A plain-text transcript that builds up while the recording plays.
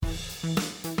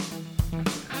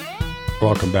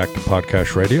Welcome back to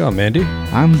Podcast Radio. I'm Andy.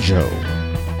 I'm Joe.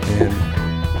 And,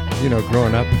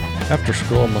 growing up, after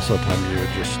school, most of the time you would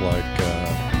just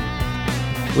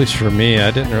at least for me, I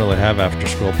didn't really have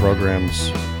after-school programs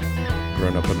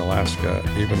growing up in Alaska.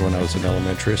 Even when I was in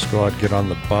elementary school, I'd get on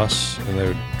the bus and they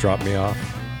would drop me off.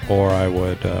 Or I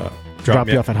would drop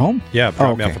you off at home? Yeah,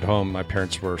 drop me off at home. My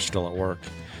parents were still at work.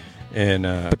 And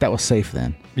but that was safe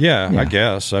then. Yeah, I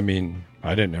guess. I mean,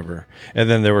 I didn't ever. And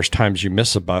then there was times you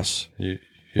miss a bus. You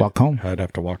walk home. I'd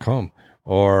have to walk home.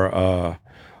 Or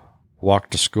walk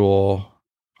to school.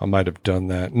 I might have done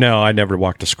that. No, I never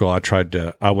walked to school.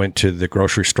 I went to the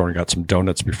grocery store and got some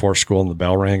donuts before school and the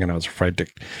bell rang, and I was afraid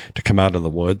to come out of the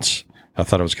woods. I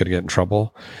thought I was going to get in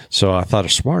trouble. So I thought a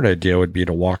smart idea would be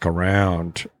to walk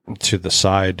around to the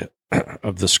side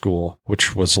of the school,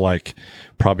 which was like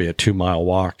probably a 2-mile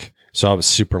walk. So I was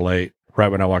super late. Right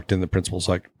when I walked in, the principal's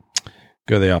like,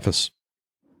 go to the office.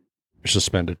 You're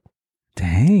suspended.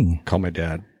 Dang. Call my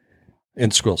dad.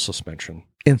 In school suspension.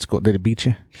 In school. Did it beat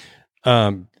you?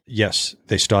 Yes,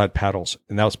 they still had paddles,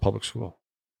 and that was public school.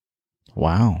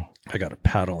 Wow. I got a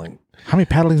paddling. How many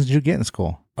paddlings did you get in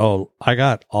school? Oh, I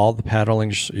got all the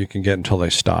paddlings you can get until they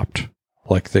stopped.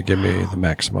 Like they give me the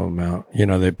maximum amount.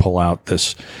 They pull out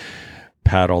this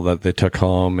paddle that they took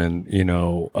home and,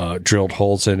 drilled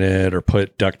holes in it or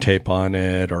put duct tape on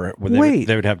it, or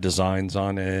they would have designs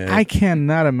on it. I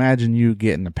cannot imagine you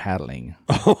getting a paddling.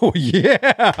 Oh,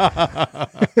 yeah.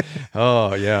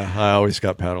 Oh, yeah. I always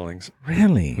got paddlings.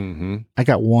 Really? Mm-hmm. I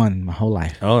got one my whole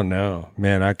life. Oh, no.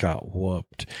 Man, I got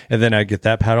whooped. And then I get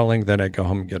that paddling, then I go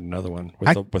home and get another one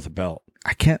with a belt.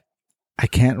 I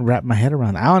can't wrap my head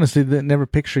around it. I honestly never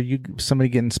picture somebody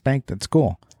getting spanked at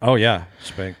school. Oh, yeah.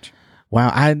 Spanked. Wow,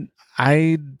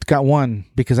 I got one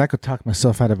because I could talk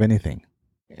myself out of anything,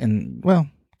 and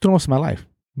through most of my life.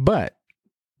 But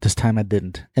this time I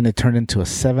didn't, and it turned into a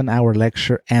 7-hour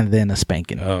lecture and then a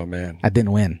spanking. Oh man, I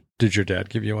didn't win. Did your dad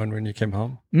give you one when you came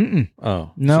home? Mm-mm.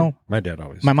 Oh no, see, my dad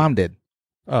always. My mom did.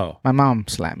 Oh, my mom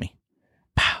slapped me.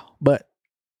 Pow! But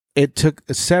it took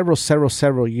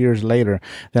several years later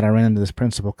that I ran into this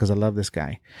principal because I love this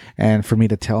guy. And for me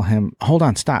to tell him, hold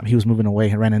on, stop. He was moving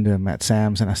away. I ran into him at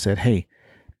Sam's and I said, hey,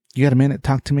 you got a minute to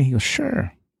talk to me? He goes,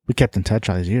 sure. We kept in touch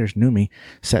all these years, knew me,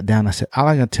 sat down. I said, all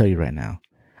I got to tell you right now,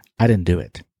 I didn't do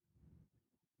it.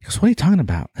 He goes, what are you talking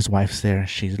about? His wife's there.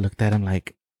 She looked at him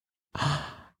like,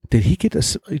 did you get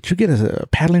a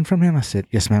paddling from him? I said,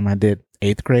 yes, ma'am, I did.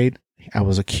 8th grade. I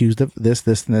was accused of this,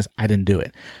 and this. I didn't do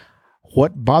it.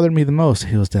 What bothered me the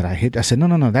most was that I hit. I said, no,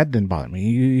 that didn't bother me.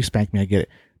 You spanked me, I get it.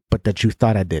 But that you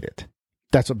thought I did it.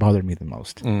 That's what bothered me the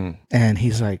most. Mm. And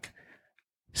he's like,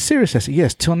 serious? I said,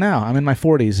 yes, till now. I'm in my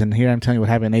 40s, and here I'm telling you what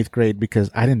happened in 8th grade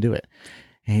because I didn't do it.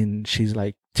 And she's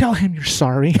like, tell him you're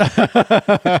sorry.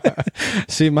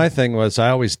 See, my thing was I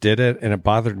always did it, and it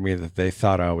bothered me that they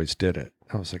thought I always did it.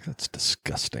 I was like, that's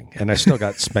disgusting. And I still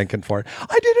got spanking for it.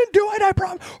 I didn't do it, I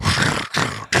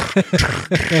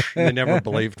promise. They never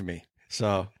believed me.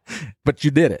 So, but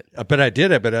you did it. But I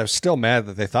did it, but I was still mad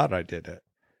that they thought I did it.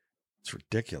 It's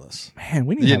ridiculous. Man,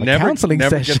 we need to have a counseling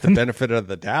session. You never get the benefit of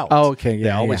the doubt. Oh, okay. Yeah, they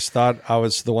always thought I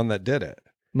was the one that did it.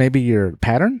 Maybe your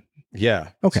pattern? Yeah.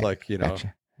 Okay. It's like,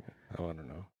 gotcha. I don't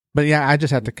know. But yeah, I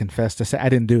just have to confess to say I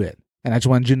didn't do it. And I just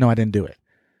wanted you to know I didn't do it.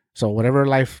 So whatever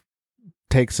life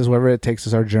takes us, wherever it takes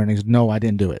us, our journeys, no, I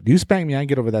didn't do it. You spank me, I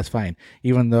get over that's fine.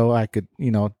 Even though I could,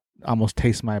 almost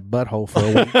taste my butthole for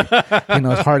a week,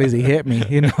 as hard as he hit me,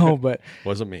 but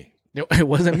wasn't me. It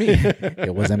wasn't me.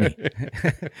 It wasn't me.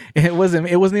 It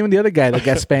wasn't even the other guy that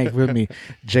got spanked with me.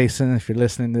 Jason, if you're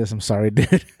listening to this, I'm sorry,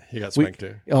 dude. He got spanked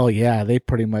too. Oh yeah, they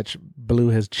pretty much blew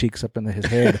his cheeks up into his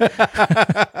head.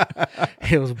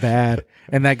 It was bad.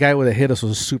 And that guy that hit us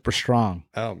was super strong.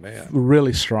 Oh man,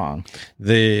 really strong.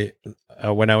 When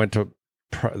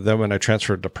I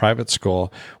transferred to private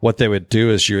school, what they would do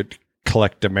is you would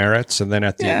collect demerits, and then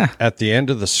at the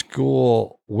end of the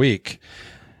school week,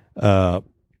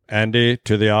 Andy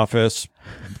to the office,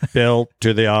 Bill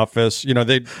to the office.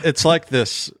 It's like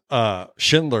this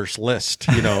Schindler's List,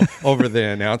 over the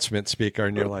announcement speaker,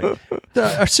 and you're like,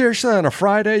 seriously, on a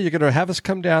Friday, you're going to have us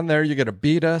come down there, you're going to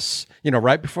beat us,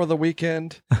 right before the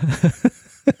weekend,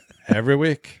 every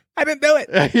week. I didn't do it.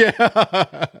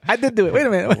 Yeah, I did do it. Wait a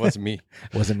minute, it wasn't me.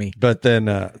 It wasn't me. But then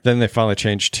they finally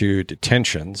changed to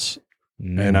detentions,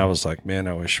 and I was like, man,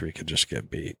 I wish we could just get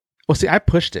beat. Well, see, I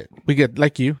pushed it. We get,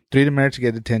 like you, 3 demerits to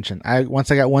get detention. Once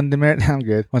I got 1 demerit, I'm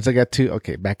good. Once I got 2,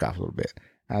 okay, back off a little bit.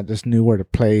 I just knew where to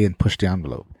play and push the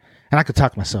envelope. And I could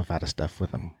talk myself out of stuff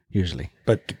with them, usually.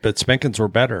 But spankings were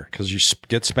better because you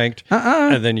get spanked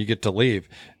and then you get to leave.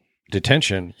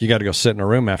 Detention, you got to go sit in a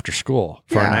room after school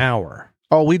for an hour.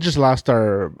 Oh, we just lost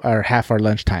our half our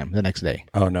lunchtime the next day.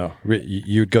 Oh, no.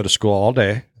 You'd go to school all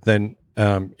day. Then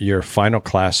your final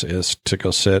class is to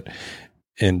go sit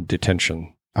in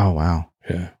detention. Oh, wow.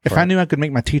 Yeah. If I knew I could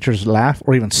make my teachers laugh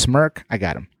or even smirk, I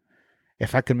got them.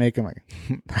 If I could make them,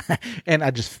 and I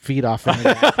just feed off.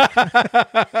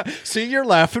 See, you're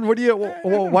laughing. What do you?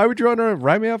 Why would you want to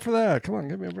write me up for that? Come on,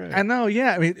 give me a break. I know.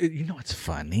 Yeah. I mean, it's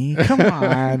funny. Come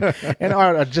on. And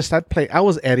I'd play. I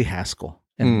was Eddie Haskell,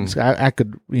 and so I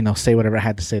could, say whatever I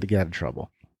had to say to get out of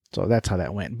trouble. So that's how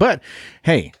that went. But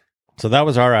hey, so that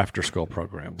was our after-school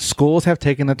program. Schools have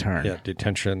taken a turn. Yeah,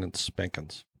 detention and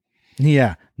spankings.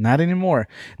 Yeah, not anymore.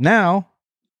 Now,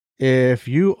 if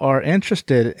you are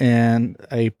interested in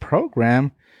a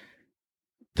program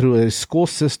through a school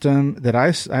system that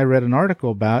I read an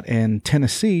article about in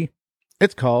Tennessee,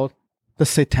 it's called the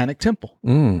Satanic Temple.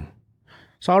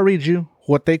 So I'll read you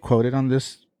what they quoted on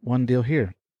this one deal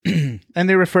here. And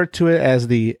they referred to it as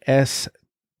the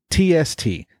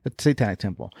STST, the Satanic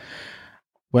Temple.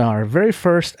 Well, our very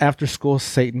first after-school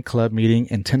Satan Club meeting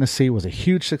in Tennessee was a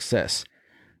huge success.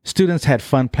 Students had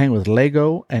fun playing with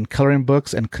Lego and coloring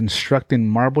books and constructing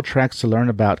marble tracks to learn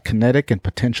about kinetic and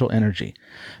potential energy.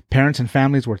 Parents and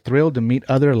families were thrilled to meet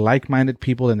other like-minded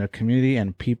people in their community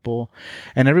and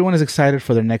everyone is excited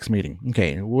for their next meeting.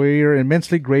 Okay, we're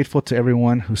immensely grateful to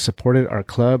everyone who supported our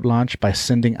club launch by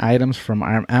sending items from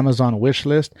our Amazon wish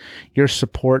list. Your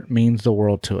support means the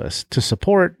world to us. To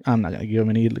support, I'm not going to give them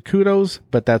any kudos,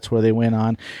 but that's where they went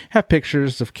on. Have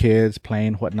pictures of kids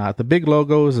playing, whatnot. The big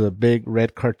logo is a big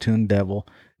red cartoon devil,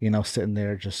 sitting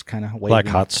there just kind of waiting. Like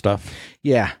Hot Stuff.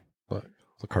 Yeah.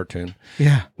 The cartoon.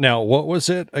 Yeah. Now, what was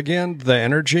it again? The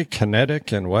energy,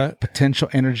 kinetic, and what? Potential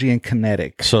energy and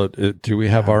kinetic. So, do we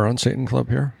have our own Satan Club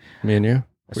here? Me and you?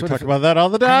 We talk about that all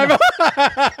the I time.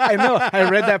 I know. I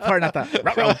read that part and I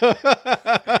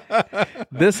thought,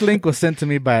 this link was sent to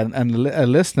me by a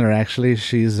listener, actually.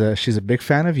 She's a big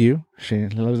fan of you. She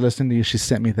loves listening to you. She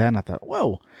sent me that and I thought,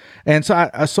 whoa. And so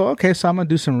so I'm going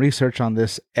to do some research on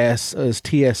this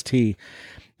TST.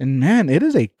 And man, it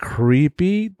is a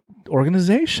creepy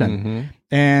organization.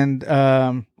 And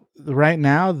right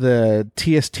now, the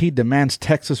TST demands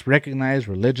Texas recognize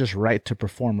religious right to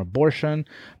perform abortion,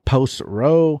 post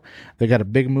Roe. They got a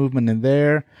big movement in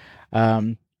there.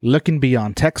 Looking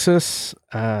beyond Texas,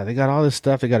 they got all this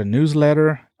stuff. They got a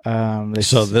newsletter.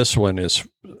 So this one is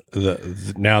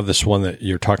this one that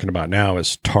you're talking about now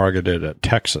is targeted at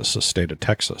Texas, the state of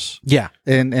Texas. Yeah,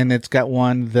 and it's got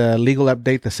the legal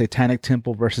update, the Satanic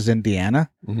Temple versus Indiana.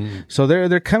 So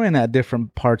they're coming at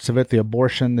different parts of it. The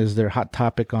abortion is their hot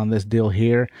topic on this deal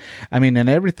here. I mean, and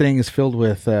everything is filled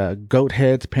with goat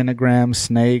heads, pentagrams,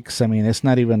 snakes. I mean, it's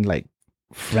not even like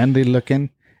friendly looking.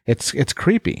 It's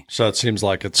creepy. So it seems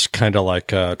like it's kind of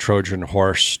like a Trojan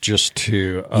horse just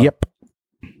to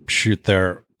shoot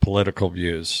their political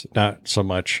views, not so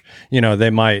much, they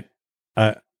might,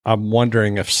 I'm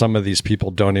wondering if some of these people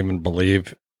don't even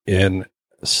believe in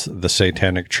the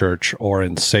Satanic Church or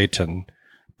in Satan,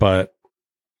 but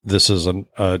this is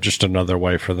just another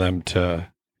way for them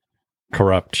to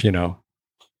corrupt,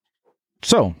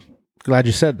 So, glad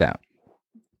you said that.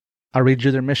 I'll read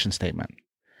you their mission statement.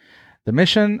 The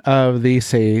mission of the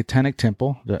Satanic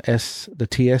Temple, the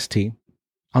TST,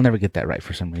 I'll never get that right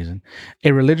for some reason.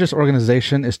 A religious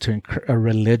organization is to a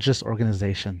religious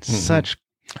organization. Such.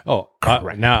 Oh,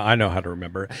 now I know how to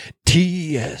remember.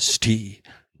 TST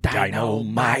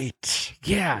Dynamite.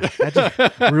 Yeah, that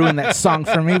just ruined that song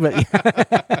for me, but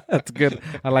that's good.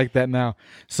 I like that now.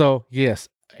 So yes,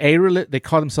 they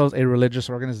call themselves a religious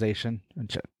organization.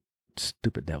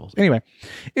 Stupid devils. Anyway,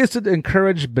 is to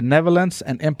encourage benevolence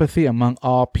and empathy among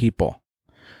all people,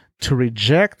 to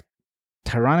reject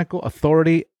tyrannical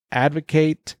authority,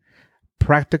 advocate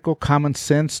practical common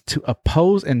sense, to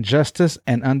oppose injustice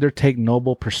and undertake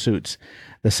noble pursuits.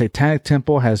 The Satanic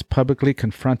Temple has publicly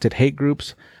confronted hate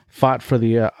groups, fought for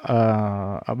the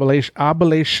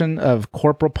abolition of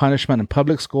corporal punishment in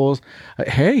public schools.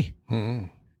 They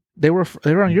were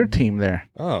on your team there.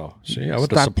 Oh, see, I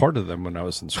would have supported them when I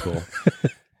was in school.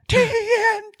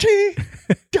 TNT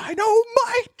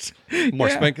Dynamite. More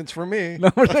spankings for me.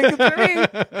 No more spankings for me.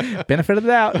 Benefit of the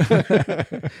doubt.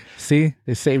 See,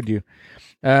 they saved you.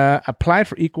 Applied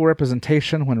for equal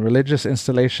representation when religious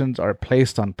installations are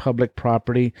placed on public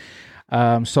property.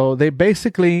 So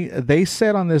they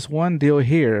said on this one deal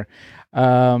here. Here,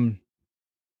 I'm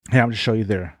going to show you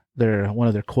their one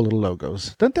of their cool little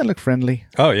logos. Doesn't that look friendly?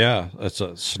 Oh yeah, it's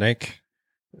a snake.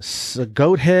 It's a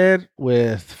goat head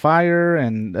with fire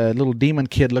and a little demon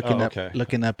kid looking up at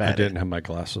it. I didn't have my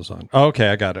glasses on. Oh, okay,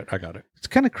 I got it. It's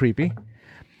kind of creepy.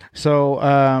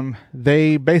 So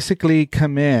they basically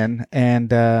come in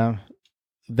and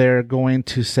they're going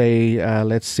to say,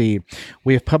 let's see,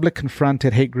 we have public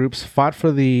confronted hate groups, fought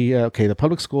for the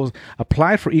public schools,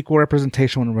 applied for equal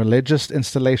representation when religious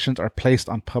installations are placed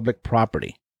on public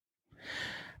property,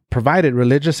 provided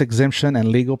religious exemption and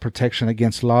legal protection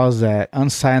against laws that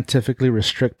unscientifically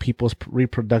restrict people's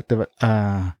reproductive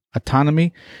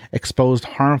autonomy, exposed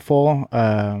harmful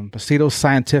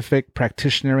pseudoscientific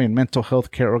practitioner and mental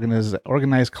health care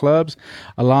organized clubs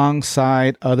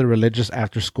alongside other religious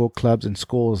after-school clubs and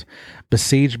schools,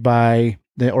 besieged by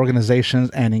the organizations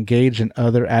and engaged in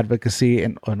other advocacy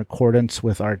in accordance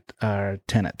with our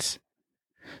tenets.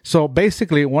 So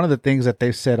basically, one of the things that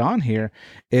they've said on here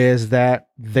is that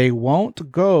they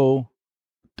won't go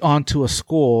onto a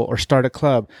school or start a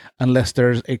club unless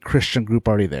there's a Christian group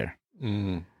already there.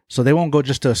 Mm. So they won't go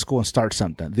just to a school and start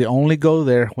something. They only go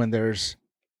there when there's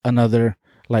another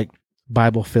like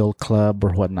Bible-filled club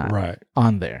or whatnot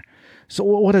on there. So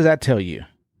what does that tell you?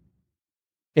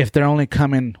 If they're only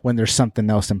coming when there's something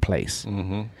else in place.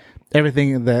 Mm-hmm.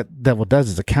 Everything that devil does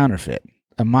is a counterfeit,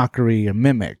 a mockery, a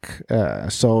mimic.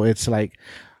 So it's like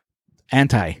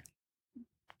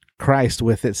anti-Christ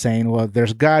with it, saying, well,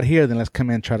 there's God here, then let's come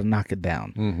in and try to knock it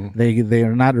down. Mm-hmm. They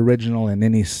are not original in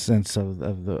any sense of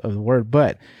the word.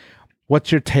 But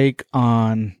what's your take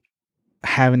on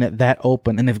having it that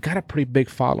open? And they've got a pretty big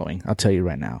following, I'll tell you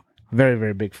right now. Very,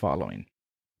 very big following.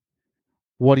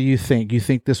 What do you think? You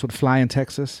think this would fly in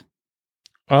Texas?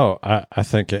 Oh, I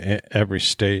think every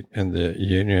state in the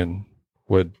union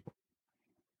would.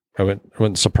 It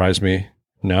wouldn't surprise me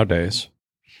nowadays.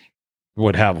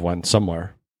 Would have one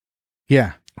somewhere.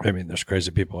 Yeah. I mean, there's crazy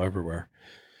people everywhere.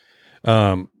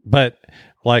 But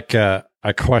like,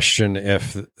 I question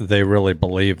if they really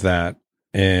believe that.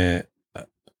 And,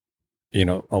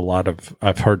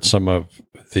 I've heard some of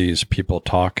these people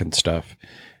talk and stuff,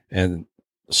 and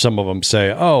some of them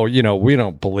say, oh, we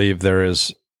don't believe there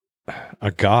is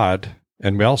a God.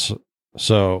 And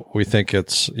we think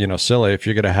it's, silly if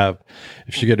you're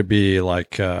going to be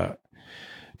like,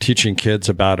 teaching kids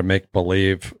about a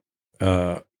make-believe,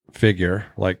 figure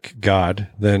like God,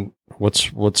 then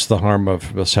what's the harm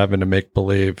of us having to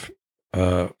make-believe,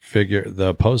 figure, the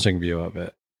opposing view of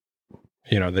it?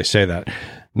 They say that.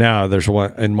 Now there's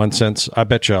in one sense, I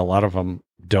bet you a lot of them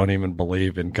don't even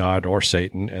believe in God or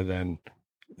Satan. And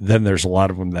then there's a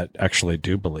lot of them that actually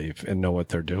do believe and know what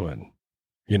they're doing.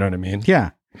 You know what I mean? Yeah.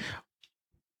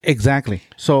 Exactly.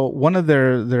 So one of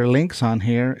their links on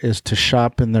here is to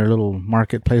shop in their little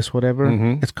marketplace, whatever.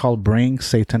 Mm-hmm. It's called Bring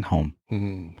Satan Home.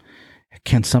 Mm-hmm.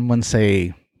 Can someone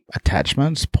say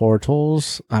attachments,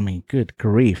 portals? I mean, good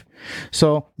grief.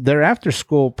 So their after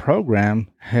school program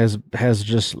has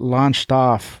just launched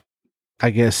off,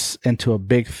 I guess, into a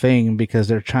big thing because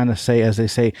they're trying to say, as they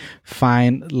say,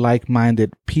 find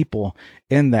like-minded people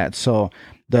in that. So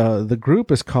the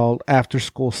group is called After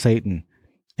School Satan.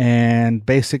 And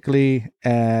basically,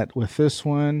 with this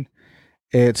one,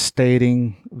 it's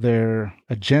stating their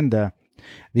agenda.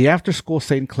 The After School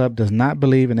Satan Club does not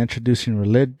believe in introducing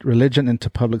religion into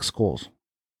public schools.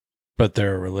 But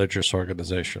they're a religious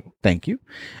organization. Thank you.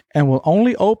 And will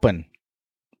only open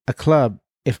a club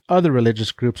if other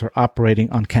religious groups are operating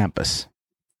on campus.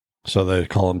 So they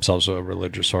call themselves a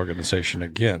religious organization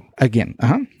again.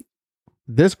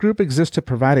 This group exists to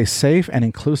provide a safe and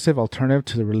inclusive alternative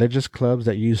to the religious clubs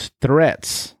that use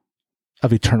threats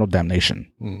of eternal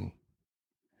damnation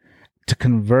to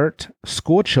convert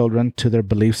school children to their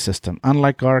belief system.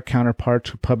 Unlike our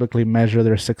counterparts who publicly measure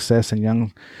their success in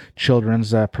young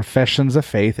children's professions of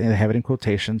faith, and they have it in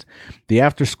quotations, the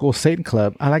After School Satan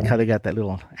Club, I like how they got that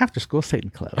little After School Satan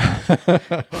Club.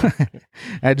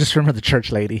 I just remember the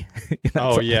church lady.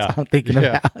 Oh, yeah. That's what I'm thinking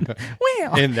about.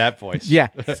 Well, in that voice. Yeah.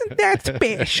 Isn't that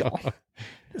special?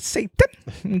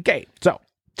 Satan. Okay. So,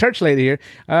 church lady here.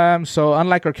 So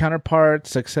unlike our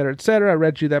counterparts, et cetera, I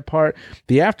read you that part.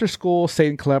 The After School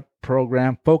Satan Club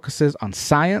program focuses on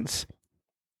science,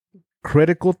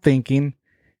 critical thinking,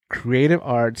 creative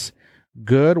arts,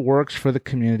 good works for the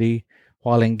community.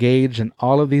 While engaged in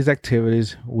all of these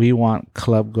activities, we want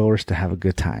club goers to have a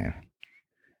good time.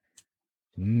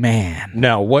 Man.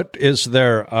 Now, what is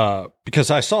there? Because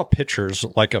I saw pictures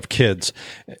like of kids,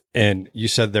 and you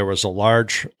said there was a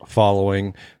large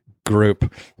following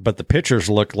group, but the pictures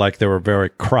looked like they were very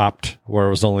cropped, where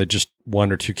it was only just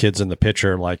one or two kids in the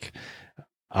picture. Like,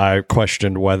 I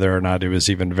questioned whether or not it was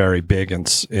even very big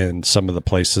in some of the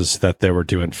places that they were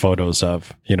doing photos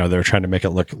of. They were trying to make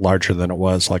it look larger than it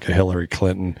was, like a Hillary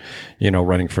Clinton,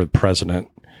 running for president.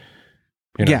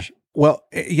 Yeah. Well,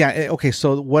 okay.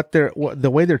 So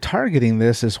the way they're targeting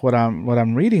this is what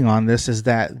I'm reading on this is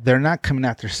that they're not coming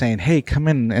out there saying, "Hey, come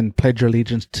in and pledge your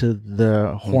allegiance to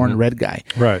the horned red guy."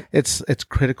 Right. It's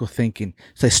critical thinking.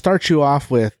 So they start you off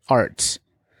with arts,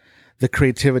 the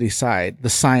creativity side, the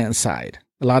science side.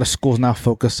 A lot of schools now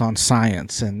focus on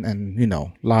science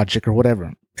and logic or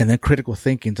whatever. And then critical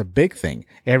thinking is a big thing.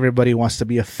 Everybody wants to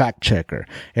be a fact checker.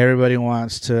 Everybody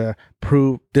wants to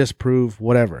prove, disprove,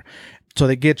 whatever. So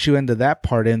they get you into that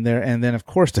part in there. And then, of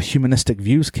course, the humanistic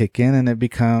views kick in and it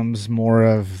becomes more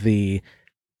of the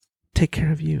take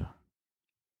care of you.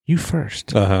 You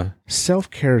first.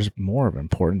 Self-care is more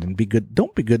important than be good.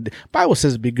 Don't be good. Bible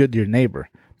says be good to your neighbor.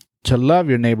 To love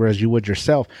your neighbor as you would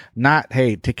yourself. Not,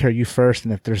 hey, take care of you first.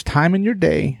 And if there's time in your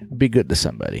day, be good to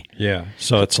somebody. Yeah.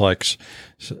 So it's like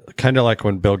kind of like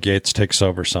when Bill Gates takes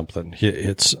over something.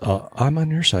 It's I'm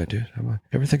on your side, dude.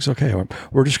 Everything's okay.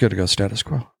 We're just going to go status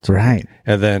quo. That's right.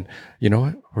 And then, you know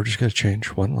what? We're just going to change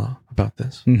one law about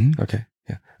this. Mm-hmm. Okay.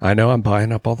 Yeah. I know I'm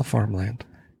buying up all the farmland,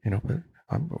 but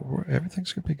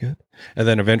everything's going to be good. And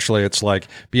then eventually it's like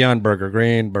Beyond Burger,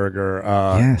 Green Burger,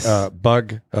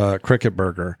 Bug, Cricket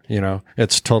Burger,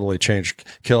 it's totally changed.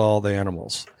 Kill all the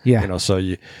animals. Yeah. So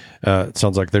it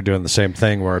sounds like they're doing the same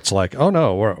thing where it's like, oh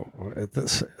no,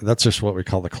 that's just what we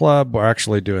call the club. We're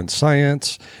actually doing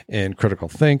science and critical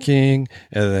thinking.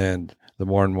 And then the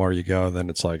more and more you go, then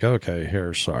it's like, okay,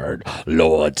 here's our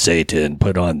Lord Satan,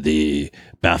 put on the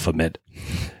Baphomet,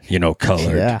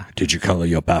 colored. Yeah. Did you color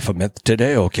your Baphomet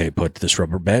today? Okay, put this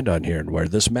rubber band on here and wear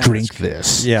this mask. Drink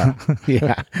this. Yeah.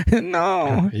 Yeah.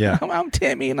 No. Yeah. I'm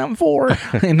Timmy and I'm 4.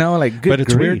 Good But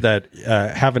it's grief. weird that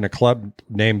having a club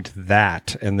named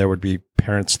that, and there would be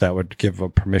parents that would give a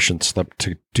permission slip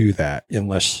to do that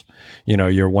unless,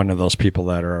 you're one of those people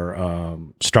that are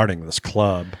starting this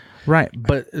club. Right.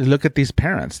 But look at these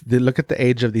parents. Look at the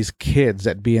age of these kids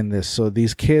that be in this. So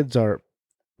these kids are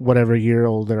whatever year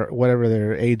old or whatever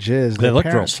their age is. They look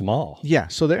real small. Yeah.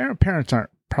 So their parents aren't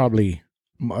probably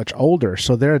much older.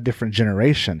 So they're a different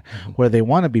generation where they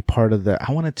want to be part of I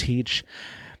want to teach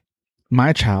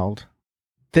my child.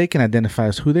 They can identify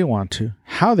as who they want to,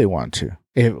 how they want to.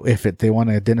 If they want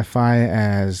to identify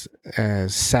as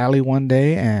Sally one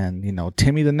day and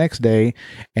Timmy the next day,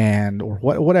 or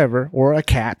whatever, or a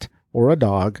cat or a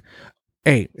dog,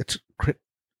 hey,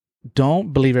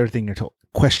 don't believe everything you're told.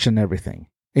 Question everything.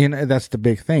 That's the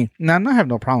big thing. Now, I have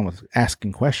no problem with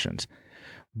asking questions,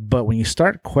 but when you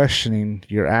start questioning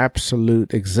your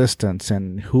absolute existence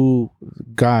and who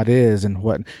God is and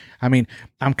what, I'm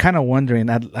kind of wondering,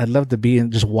 I'd love to be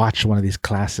and just watch one of these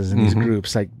classes in these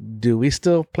groups. Like, do we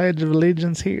still pledge of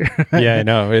allegiance here? Yeah, I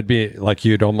know. It'd be like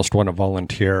you'd almost want to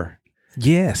volunteer.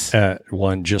 Yes. At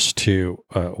one just to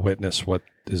witness what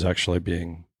is actually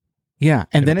being. Yeah.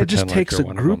 And then it just takes a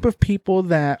group of people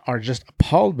that are just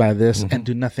appalled by this and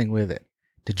do nothing with it.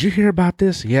 Did you hear about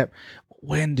this? Yep.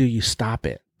 When do you stop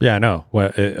it? Yeah, I know. Well,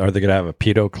 are they going to have a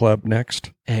pedo club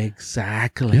next?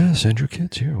 Exactly. Yeah, send your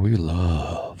kids here. We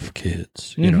love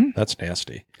kids. That's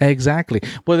nasty. Exactly.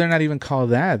 Well, they're not even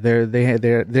called that.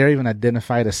 They're even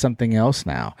identified as something else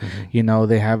now.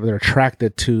 They're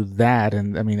attracted to that,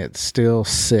 and it's still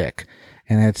sick,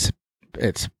 and it's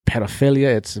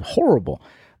pedophilia. It's horrible,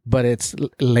 but it's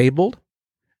labeled.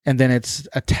 And then it's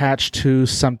attached to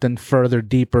something further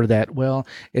deeper that,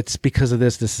 it's because of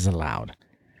this is allowed.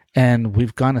 And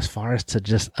we've gone as far as to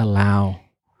just allow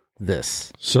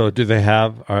this. So do they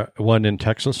have one in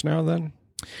Texas now then?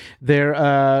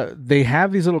 They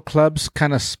have these little clubs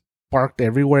kind of sparked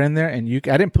everywhere in there. And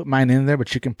I didn't put mine in there,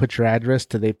 but you can put your address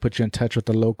they put you in touch with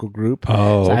the local group.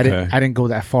 Oh, so okay. I didn't go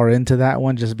that far into that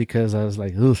one just because I was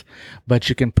like, ugh. But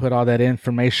you can put all that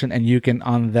information and you can,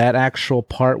 on that actual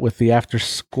part with the after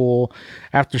school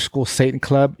Satan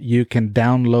Club, you can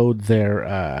download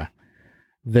their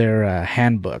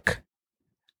handbook,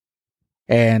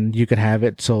 and you can have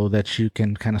it so that you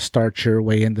can kind of start your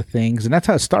way into things. And that's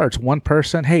how it starts. One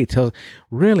person, hey, tells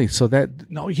really, so that,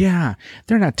 no, yeah,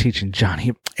 they're not teaching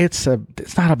Johnny. It's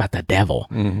not about the devil.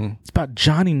 It's about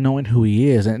Johnny knowing who he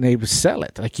is, and they sell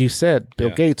it. Like you said,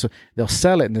 Bill Gates, they'll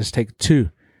sell it and just take 2.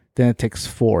 Then it takes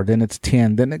 4, then it's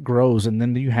 10, then it grows, and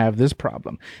then you have this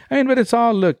problem. But it's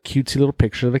all, look, cutesy little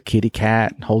picture of a kitty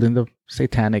cat holding the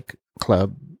satanic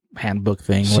club handbook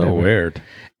thing. So whatever. Weird.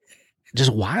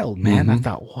 Just wild, man. I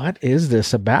thought, what is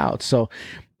this about? So,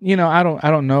 I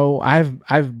don't know.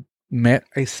 I've met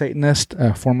a Satanist,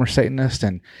 a former Satanist,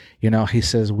 and he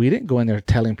says we didn't go in there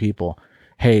telling people,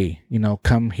 hey,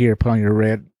 come here, put on your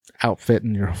red outfit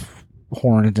and your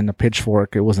horns and a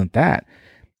pitchfork. It wasn't that.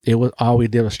 It was all we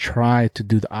did was try to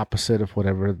do the opposite of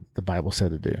whatever the Bible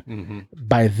said to do. Mm-hmm.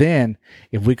 By then,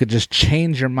 if we could just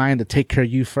change your mind to take care of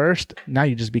you first, now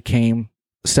you just became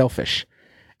selfish.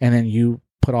 And then you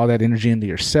put all that energy into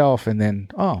yourself, and then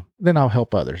I'll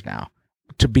help others now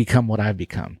to become what I've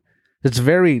become. It's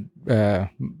very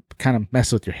kind of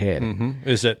mess with your head. Mm-hmm.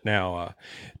 Is it now?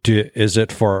 Is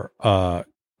it for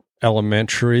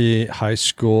elementary, high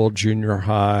school, junior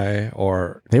high,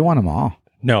 or they want them all?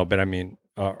 No, but I mean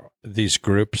these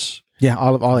groups. Yeah,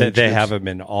 all they have them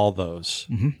in all those.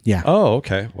 Mm-hmm. Yeah. Oh,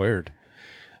 okay. Weird.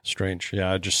 Strange.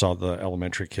 Yeah, I just saw the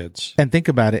elementary kids. And think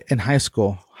about it. In high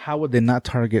school, how would they not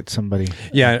target somebody?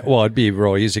 Yeah, well, it'd be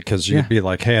real easy because you'd be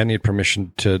like, hey, I need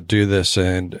permission to do this.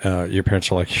 And your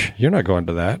parents are like, you're not going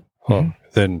to that. Well,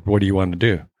 then what do you want to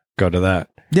do? Go to that.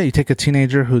 Yeah, you take a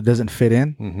teenager who doesn't fit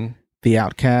in, the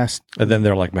outcast. And then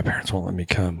they're like, my parents won't let me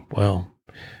come. Well,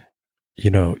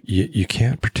 you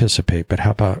can't participate, but how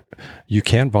about you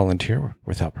can volunteer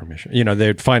without permission?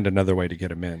 They'd find another way to get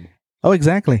them in. Oh,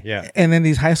 exactly. Yeah. And then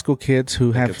these high school kids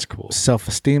who have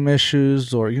self-esteem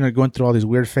issues or, going through all these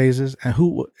weird phases and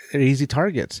who are easy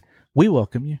targets. We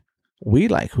welcome you. We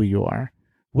like who you are.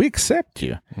 We accept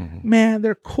you. Mm-hmm. Man,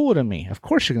 they're cool to me. Of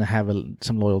course you're going to have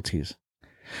some loyalties.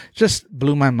 Just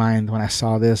blew my mind when I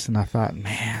saw this and I thought,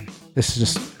 man, this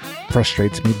just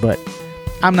frustrates me, but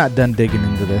I'm not done digging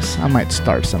into this. I might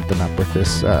start something up with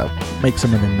this, make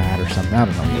some of them mad or something. I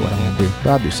don't know what I'm going to do, but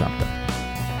I'll do something.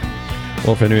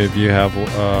 Well, if any of you have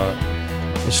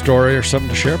a story or something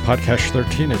to share,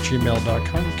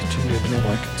 podcast13@gmail.com. Continue to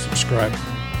like and subscribe.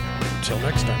 Until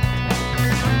next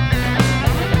time.